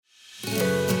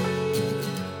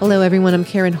Hello, everyone. I'm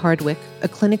Karen Hardwick, a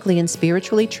clinically and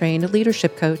spiritually trained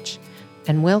leadership coach.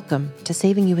 And welcome to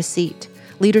Saving You a Seat,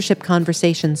 leadership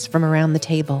conversations from around the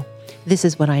table. This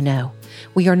is what I know.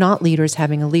 We are not leaders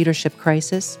having a leadership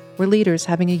crisis. We're leaders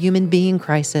having a human being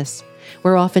crisis.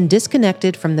 We're often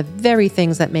disconnected from the very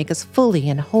things that make us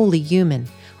fully and wholly human,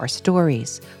 our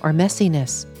stories, our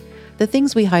messiness, the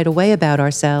things we hide away about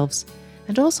ourselves,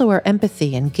 and also our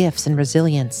empathy and gifts and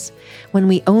resilience. When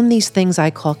we own these things I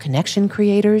call connection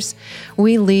creators,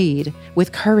 we lead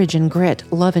with courage and grit,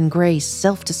 love and grace,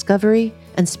 self-discovery,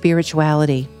 and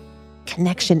spirituality.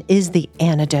 Connection is the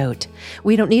antidote.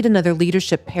 We don't need another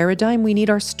leadership paradigm. We need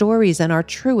our stories and our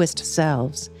truest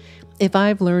selves. If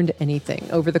I've learned anything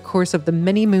over the course of the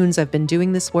many moons I've been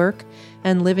doing this work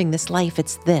and living this life,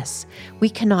 it's this. We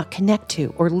cannot connect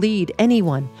to or lead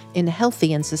anyone in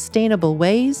healthy and sustainable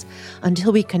ways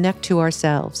until we connect to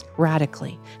ourselves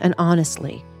radically and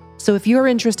honestly. So if you're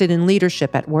interested in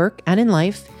leadership at work and in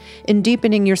life, in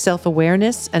deepening your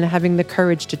self-awareness and having the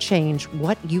courage to change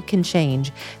what you can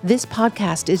change, this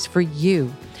podcast is for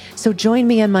you. So join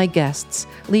me and my guests,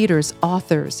 leaders,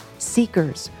 authors,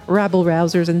 seekers,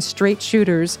 rabble-rousers, and straight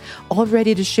shooters, all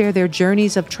ready to share their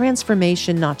journeys of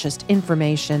transformation, not just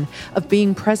information, of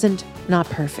being present, not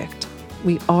perfect.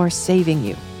 We are saving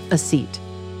you a seat.